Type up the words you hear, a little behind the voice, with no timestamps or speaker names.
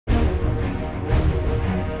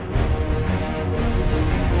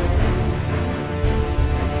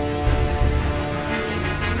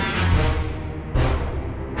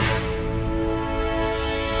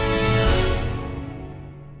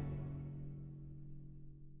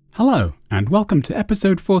Hello, and welcome to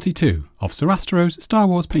episode 42 of Sarastro's Star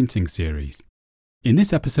Wars painting series. In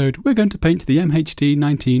this episode, we're going to paint the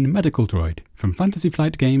MHD-19 medical droid from Fantasy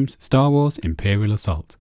Flight Games' Star Wars Imperial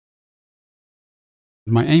Assault.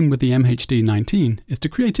 My aim with the MHD-19 is to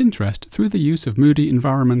create interest through the use of moody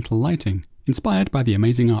environmental lighting, inspired by the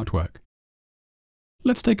amazing artwork.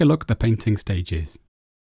 Let's take a look at the painting stages.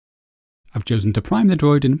 I've chosen to prime the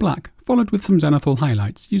droid in black, followed with some zenithal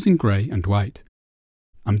highlights using grey and white.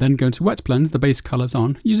 I'm then going to wet blend the base colours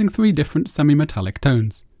on using 3 different semi-metallic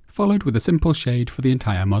tones, followed with a simple shade for the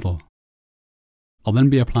entire model. I'll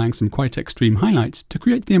then be applying some quite extreme highlights to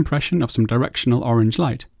create the impression of some directional orange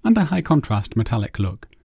light and a high contrast metallic look.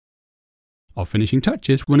 Our finishing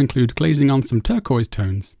touches will include glazing on some turquoise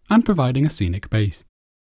tones and providing a scenic base.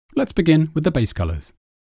 Let's begin with the base colours.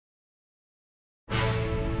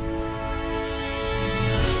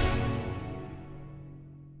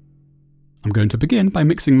 I'm going to begin by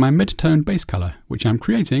mixing my mid-tone base colour, which I'm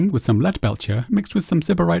creating with some Leadbelcher mixed with some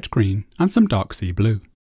Sybarite Green and some dark sea blue.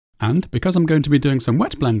 And because I'm going to be doing some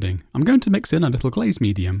wet blending, I'm going to mix in a little glaze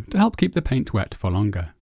medium to help keep the paint wet for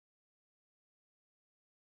longer.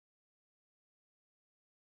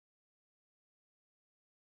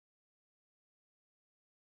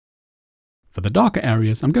 For the darker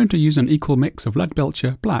areas, I'm going to use an equal mix of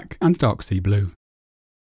Leadbelcher black and dark sea blue.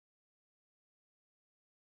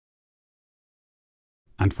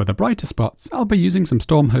 And for the brighter spots, I'll be using some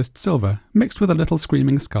Stormhost Silver mixed with a little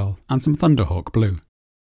Screaming Skull and some Thunderhawk Blue.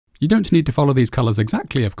 You don't need to follow these colours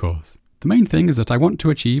exactly, of course. The main thing is that I want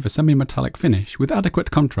to achieve a semi-metallic finish with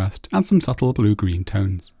adequate contrast and some subtle blue-green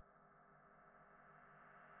tones.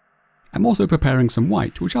 I'm also preparing some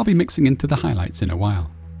white, which I'll be mixing into the highlights in a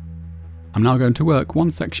while. I'm now going to work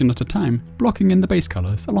one section at a time, blocking in the base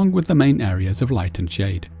colours along with the main areas of light and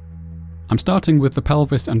shade. I'm starting with the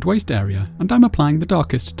pelvis and waist area, and I'm applying the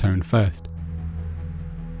darkest tone first.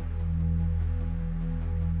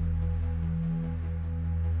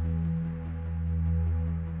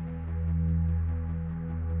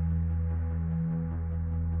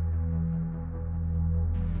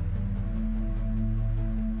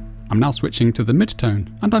 I'm now switching to the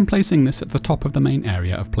mid-tone, and I'm placing this at the top of the main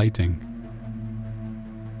area of plating.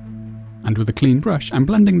 And with a clean brush, I'm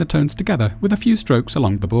blending the tones together with a few strokes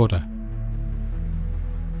along the border.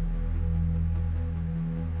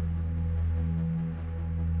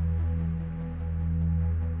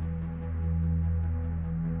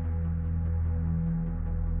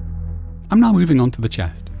 I'm now moving on to the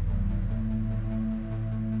chest.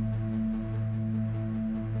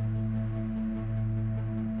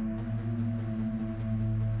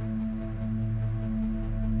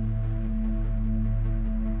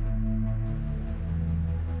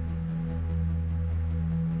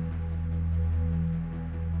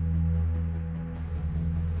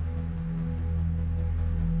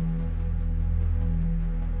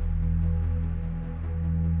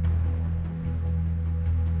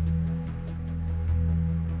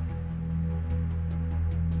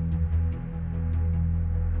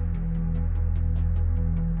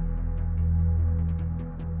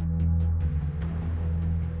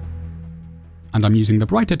 And I'm using the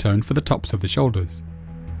brighter tone for the tops of the shoulders.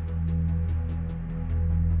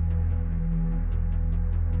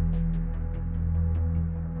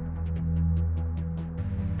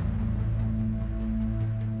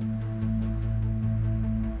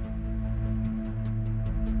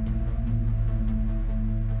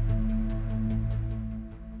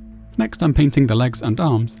 Next I'm painting the legs and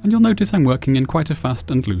arms, and you'll notice I'm working in quite a fast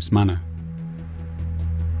and loose manner.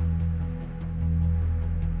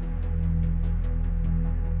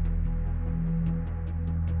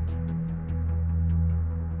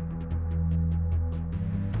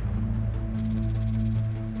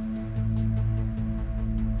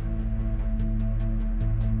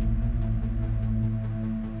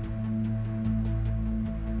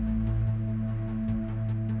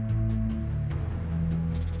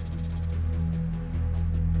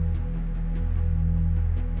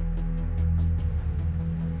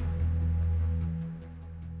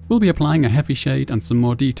 We'll be applying a heavy shade and some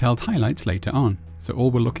more detailed highlights later on, so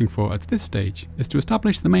all we're looking for at this stage is to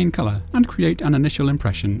establish the main colour and create an initial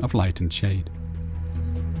impression of light and shade.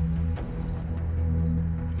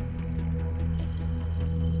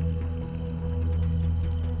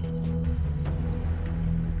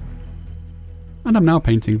 And I'm now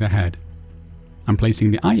painting the head. I'm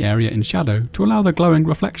placing the eye area in shadow to allow the glowing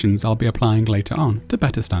reflections I'll be applying later on to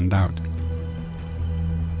better stand out.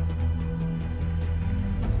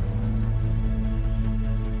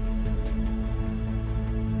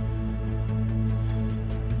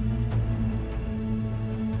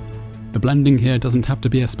 The blending here doesn't have to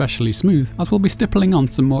be especially smooth, as we'll be stippling on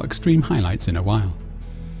some more extreme highlights in a while.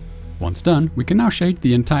 Once done, we can now shade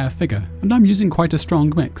the entire figure, and I'm using quite a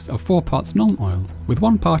strong mix of 4 parts Nuln Oil, with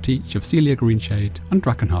 1 part each of Coelia Greenshade and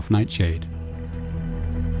Drakenhof Nightshade.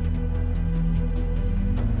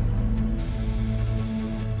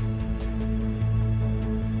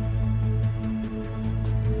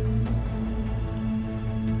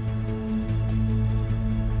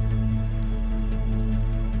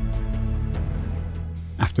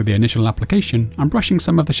 After the initial application, I'm brushing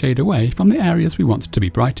some of the shade away from the areas we want to be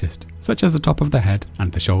brightest, such as the top of the head and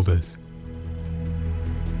the shoulders.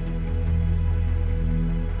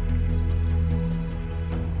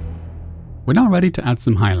 We're now ready to add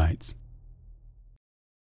some highlights.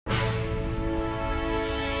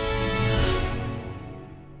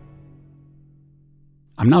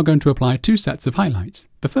 I'm now going to apply 2 sets of highlights,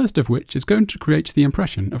 the first of which is going to create the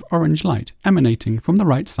impression of orange light emanating from the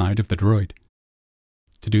right side of the droid.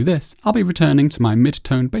 To do this, I'll be returning to my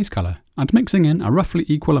mid-tone base colour and mixing in a roughly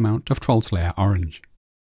equal amount of Trollslayer orange.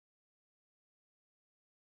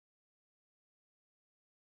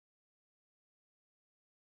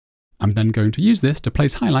 I'm then going to use this to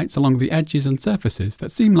place highlights along the edges and surfaces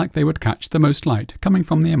that seem like they would catch the most light coming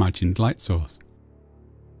from the imagined light source.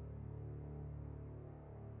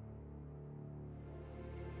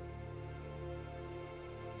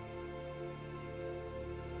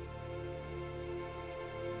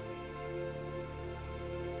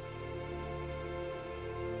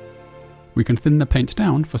 We can thin the paint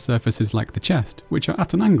down for surfaces like the chest, which are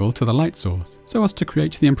at an angle to the light source, so as to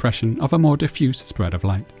create the impression of a more diffuse spread of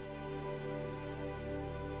light.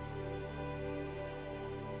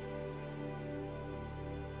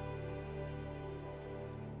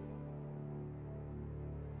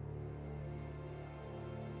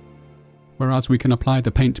 Whereas we can apply the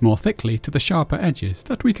paint more thickly to the sharper edges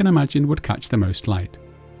that we can imagine would catch the most light.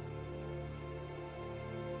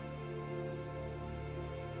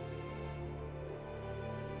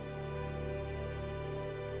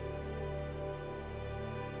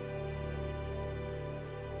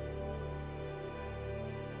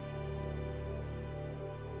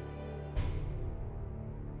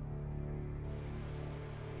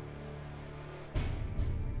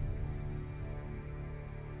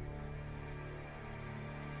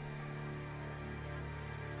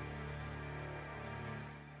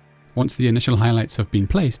 Once the initial highlights have been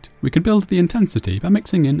placed, we can build the intensity by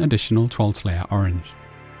mixing in additional Trollslayer orange.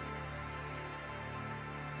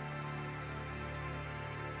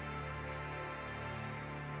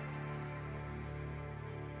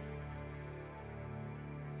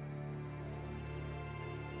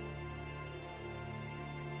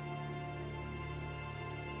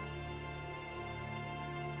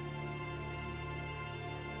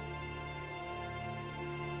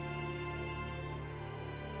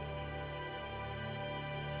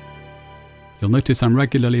 You'll notice I'm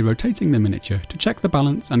regularly rotating the miniature to check the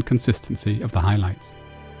balance and consistency of the highlights.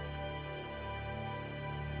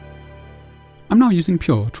 I'm now using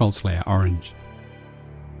pure Trollslayer orange.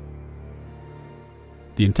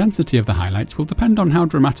 The intensity of the highlights will depend on how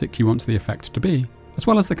dramatic you want the effect to be, as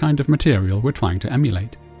well as the kind of material we're trying to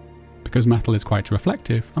emulate. Because metal is quite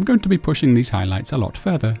reflective, I'm going to be pushing these highlights a lot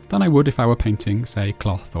further than I would if I were painting, say,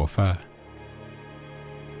 cloth or fur.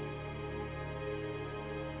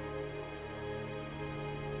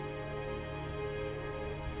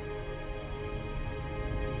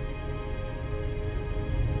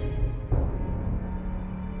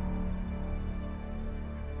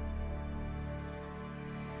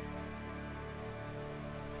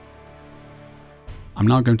 I'm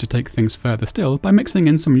now going to take things further still by mixing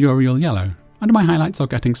in some Yriel Yellow, and my highlights are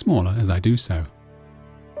getting smaller as I do so.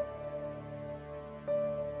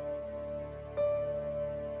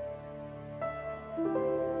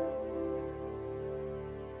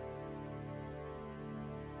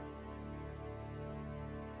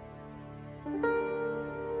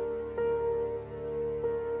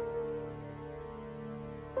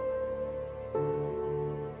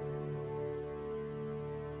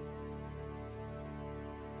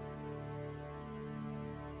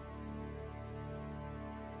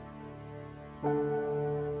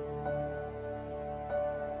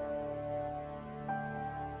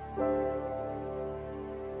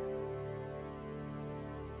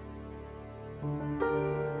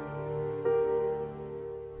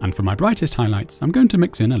 And for my brightest highlights, I'm going to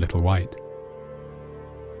mix in a little white.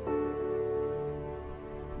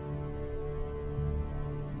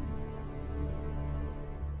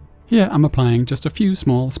 Here I'm applying just a few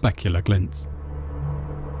small specular glints.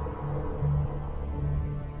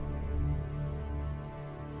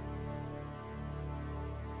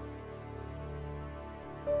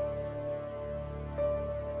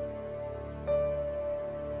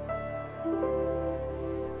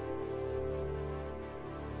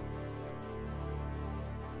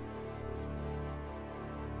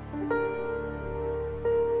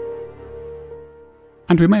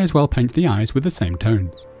 and we may as well paint the eyes with the same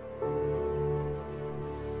tones.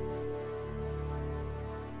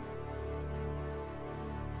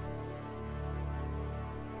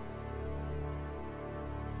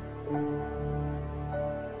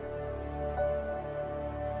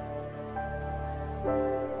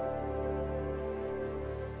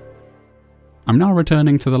 I'm now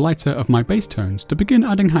returning to the lighter of my base tones to begin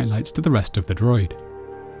adding highlights to the rest of the droid.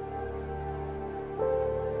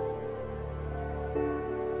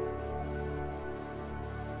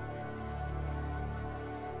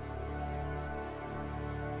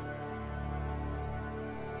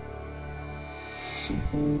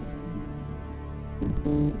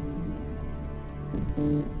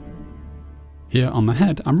 Here on the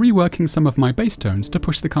head, I'm reworking some of my base tones to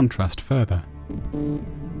push the contrast further.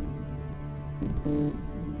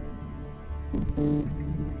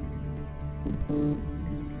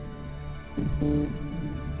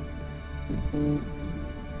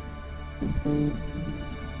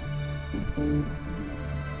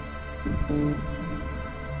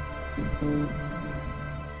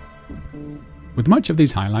 With much of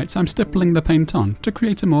these highlights, I'm stippling the paint on to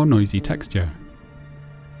create a more noisy texture.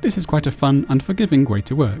 This is quite a fun and forgiving way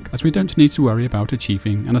to work, as we don't need to worry about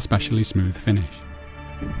achieving an especially smooth finish.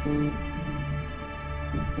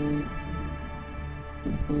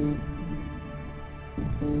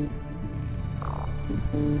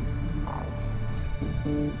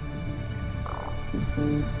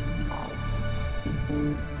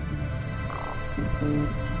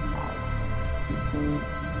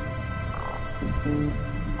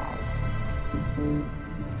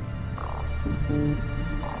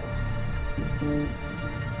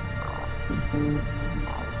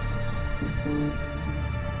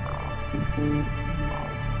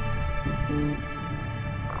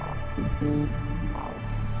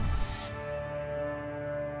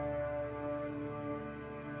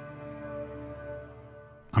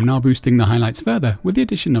 I'm now boosting the highlights further with the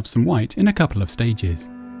addition of some white in a couple of stages.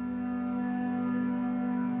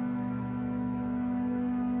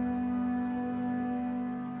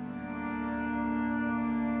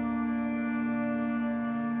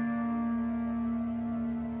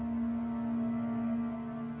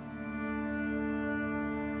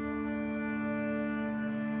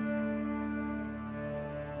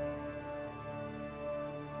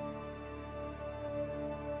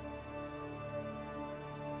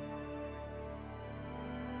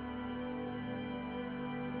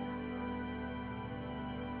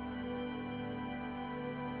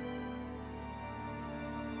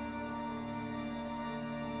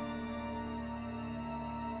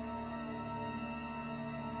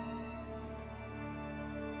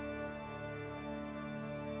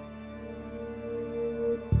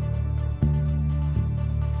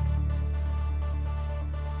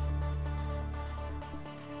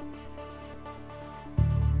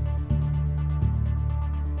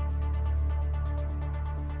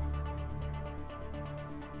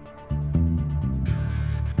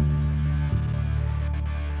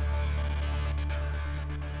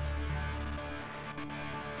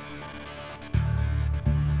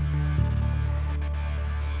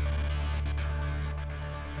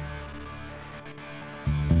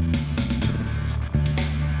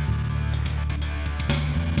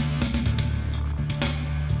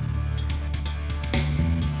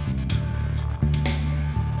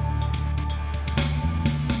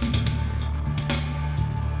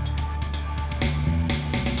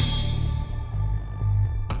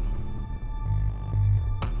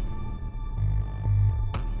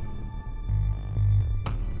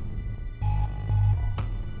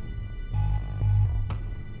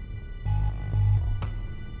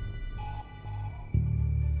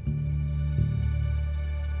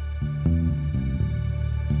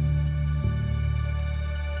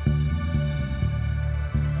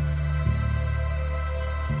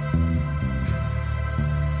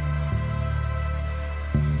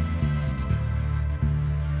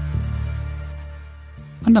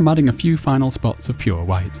 And I'm adding a few final spots of pure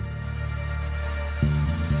white.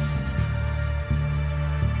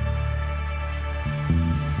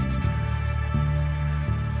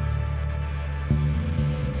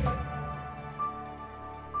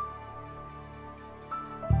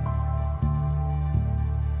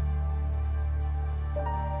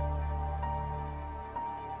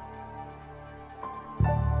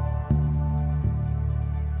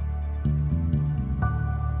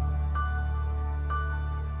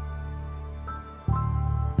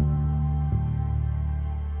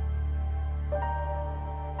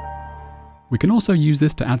 We can also use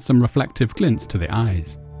this to add some reflective glints to the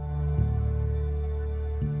eyes.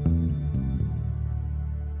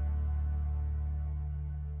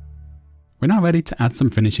 We're now ready to add some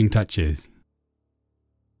finishing touches.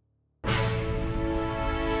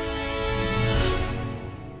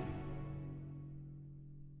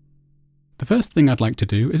 The first thing I'd like to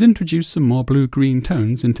do is introduce some more blue-green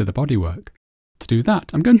tones into the bodywork. To do that,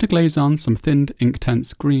 I'm going to glaze on some thinned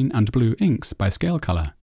Inktense green and blue inks by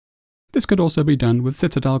Scalecolor. This could also be done with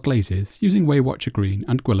Citadel glazes using Waywatcher Green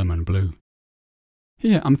and Guilliman Blue.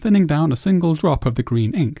 Here I'm thinning down a single drop of the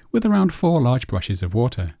green ink with around 4 large brushes of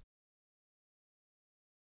water.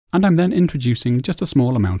 And I'm then introducing just a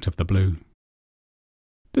small amount of the blue.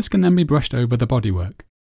 This can then be brushed over the bodywork.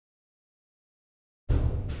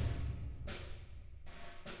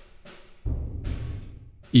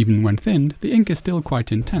 Even when thinned, the ink is still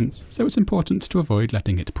quite intense, so it's important to avoid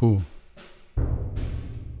letting it pool.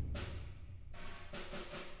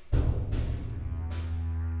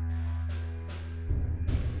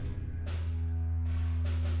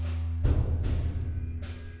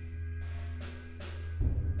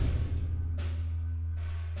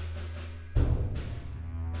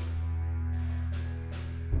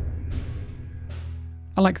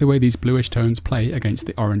 I like the way these bluish tones play against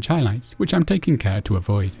the orange highlights, which I'm taking care to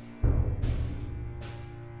avoid.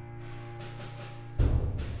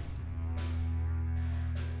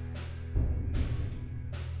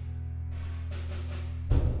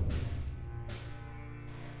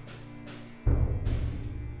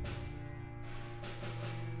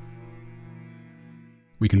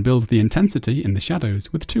 We can build the intensity in the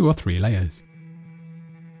shadows with 2 or 3 layers.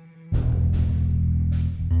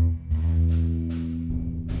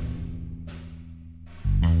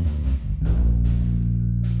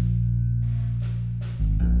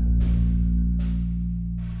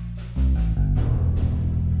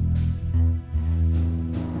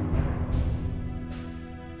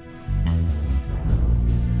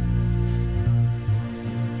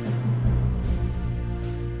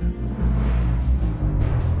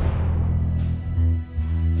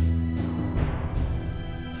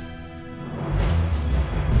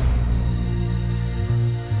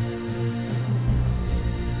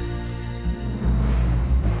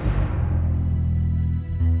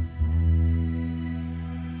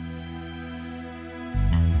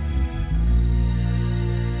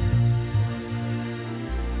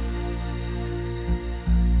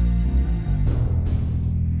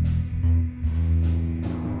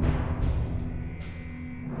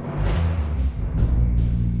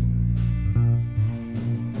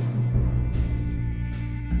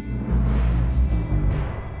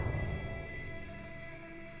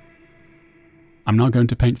 I'm now going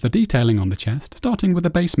to paint the detailing on the chest, starting with a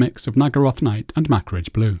base mix of Naggaroth Night and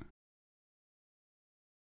Macragge Blue.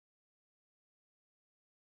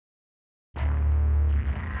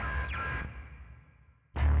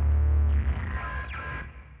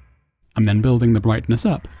 I'm then building the brightness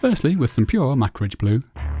up, firstly with some pure Macragge Blue,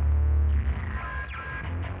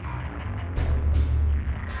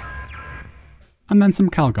 and then some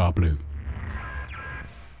Calgar Blue.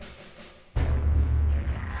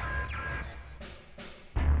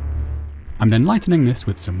 I'm then lightening this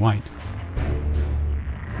with some white.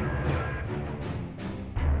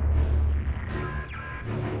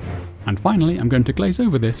 And finally I'm going to glaze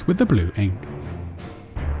over this with the blue ink.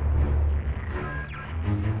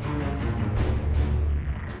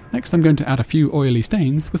 Next I'm going to add a few oily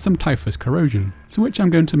stains with some Typhus Corrision, to which I'm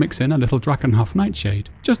going to mix in a little Drakenhof Nightshade,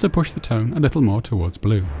 just to push the tone a little more towards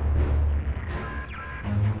blue.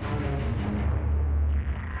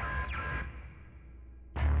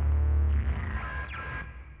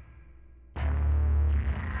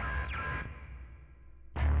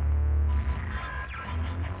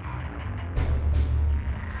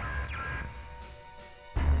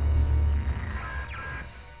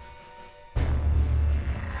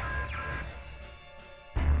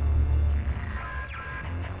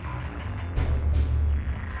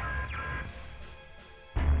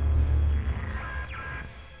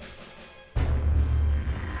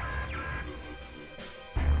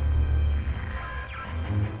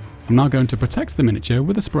 I'm now going to protect the miniature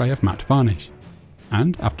with a spray of matte varnish.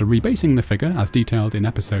 And after rebasing the figure as detailed in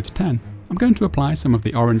episode 10, I'm going to apply some of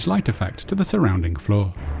the orange light effect to the surrounding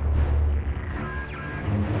floor.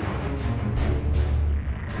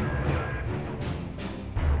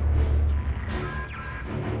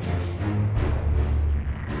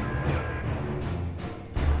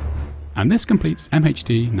 And this completes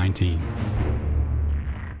MHD-19.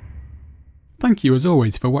 Thank you as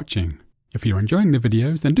always for watching. If you're enjoying the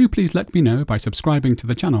videos, then do please let me know by subscribing to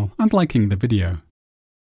the channel and liking the video.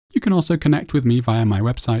 You can also connect with me via my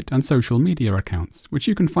website and social media accounts, which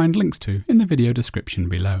you can find links to in the video description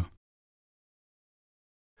below.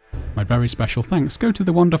 My very special thanks go to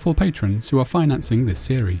the wonderful patrons who are financing this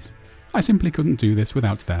series. I simply couldn't do this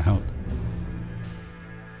without their help.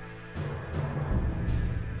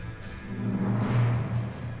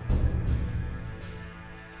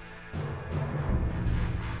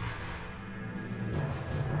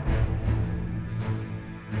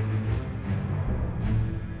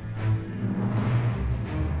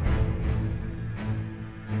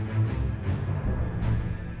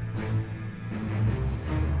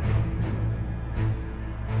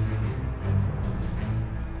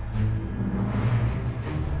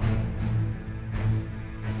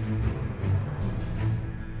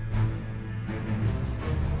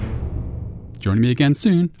 Join me again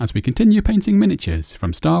soon as we continue painting miniatures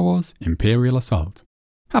from Star Wars Imperial Assault.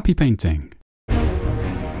 Happy painting!